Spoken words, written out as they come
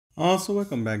So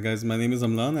welcome back guys, my name is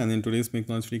Amlan and in today's Make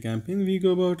Noise Free campaign we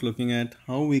go about looking at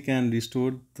how we can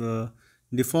restore the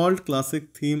default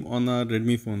classic theme on our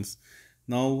Redmi phones.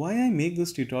 Now why I make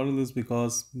this tutorial is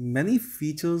because many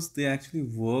features they actually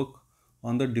work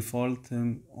on the default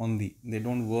theme only. They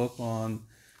don't work on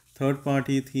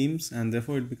third-party themes and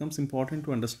therefore it becomes important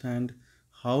to understand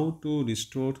how to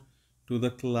restore to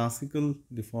the classical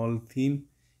default theme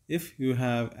if you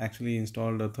have actually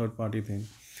installed a third-party theme.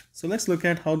 So let's look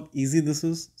at how easy this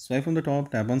is. Swipe from the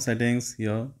top, tap on settings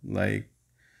here,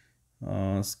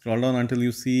 scroll down until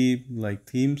you see like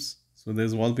themes. So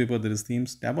there's wallpaper, there is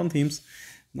themes, tap on themes.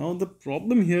 Now the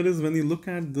problem here is when you look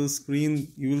at the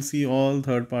screen, you will see all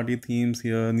third-party themes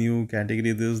here, new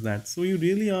category, this, that. So you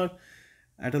really are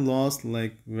at a loss,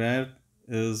 like where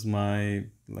is my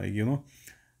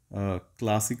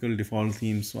classical default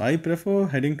theme. So I prefer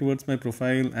heading towards my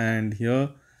profile, and here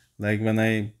like when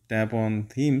I tap on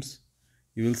themes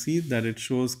you will see that it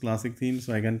shows classic theme.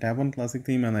 So I can tap on classic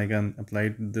theme and I can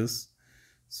apply this.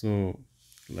 So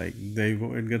like there you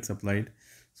go, it gets applied.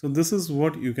 So this is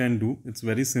what you can do. It's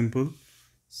very simple.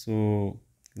 So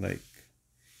like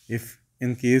if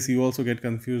in case you also get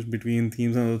confused between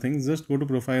themes and other things, just go to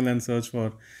profile and search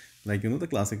for the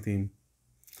classic theme.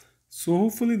 So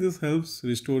hopefully this helps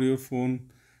restore your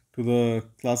phone to the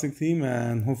classic theme,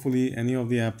 and hopefully any of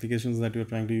the applications that you're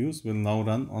trying to use will now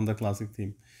run on the classic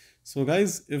theme. So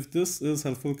guys, if this is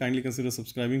helpful, kindly consider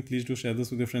subscribing. Please do share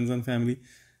this with your friends and family,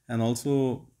 and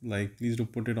also please do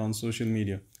put it on social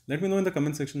media. Let me know in the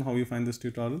comment section how you find this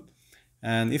tutorial,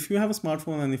 and if you have a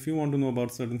smartphone and if you want to know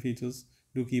about certain features,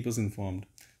 do keep us informed.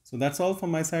 So that's all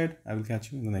from my side. I will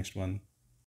catch you in the next one.